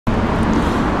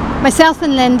Myself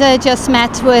and Linda just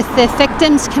met with the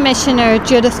Victims Commissioner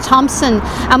Judith Thompson,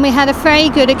 and we had a very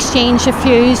good exchange of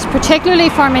views, particularly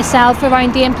for myself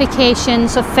around the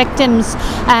implications of victims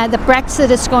that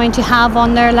Brexit is going to have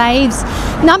on their lives.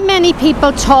 Not many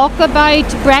people talk about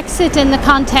Brexit in the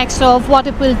context of what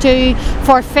it will do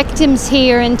for victims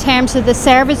here in terms of the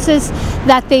services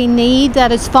that they need,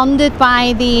 that is funded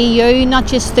by the EU, not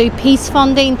just through peace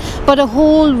funding but a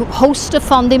whole host of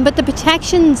funding, but the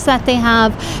protections that they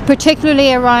have,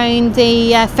 particularly around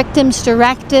the Victims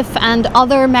Directive and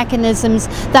other mechanisms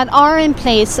that are in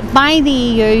place by the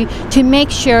EU to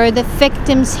make sure that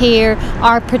victims here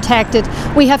are protected.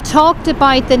 We have talked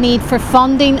about the need for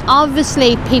funding.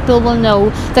 Obviously people will know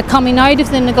that coming out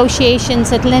of the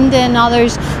negotiations that Linda and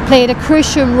others played a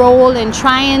crucial role in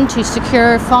trying to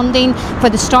secure funding for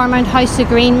the Stormont House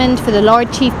Agreement, for the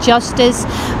Lord Chief Justice,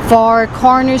 for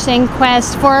coroner's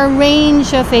inquest, for a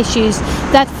range of issues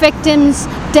that victims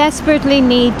desperately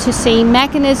need to see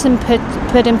mechanism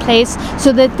put in place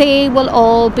so that they will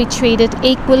all be treated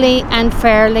equally and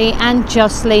fairly and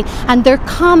justly, and their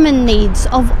common needs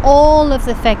of all of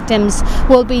the victims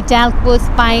will be dealt with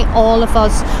by all of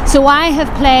us. So I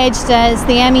have pledged as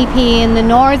the MEP in the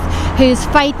North who's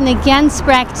fighting against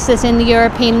Brexit in the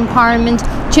European Parliament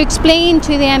to explain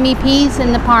to the MEPs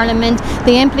in the Parliament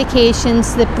the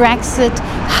implications that Brexit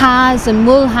has and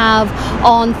will have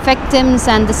on victims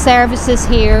and the services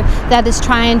here that is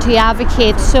trying to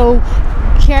advocate so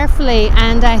carefully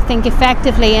and I think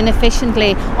effectively and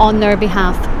efficiently on their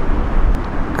behalf.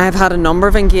 I've had a number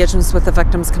of engagements with the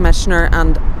Victims Commissioner,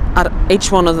 and at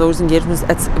each one of those engagements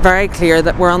it's very clear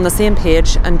that we're on the same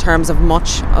page in terms of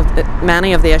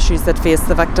many of the issues that face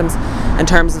the victims. In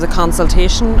terms of the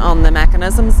consultation on the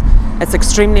mechanisms, it's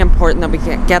extremely important that we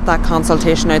get that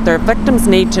consultation out there. Victims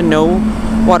need to know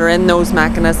what are in those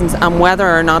mechanisms and whether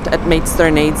or not it meets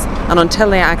their needs, and until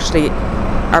they actually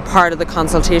are part of the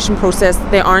consultation process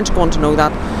they aren't going to know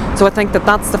that. So I think that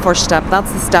that's the first step,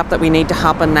 that's the step that we need to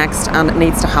happen next, and it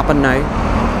needs to happen now.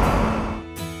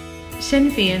 Sinn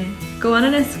Féin,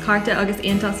 Goannas Carta agus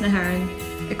Aontas na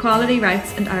HÉireann, Equality,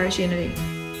 Rights and Irish Unity.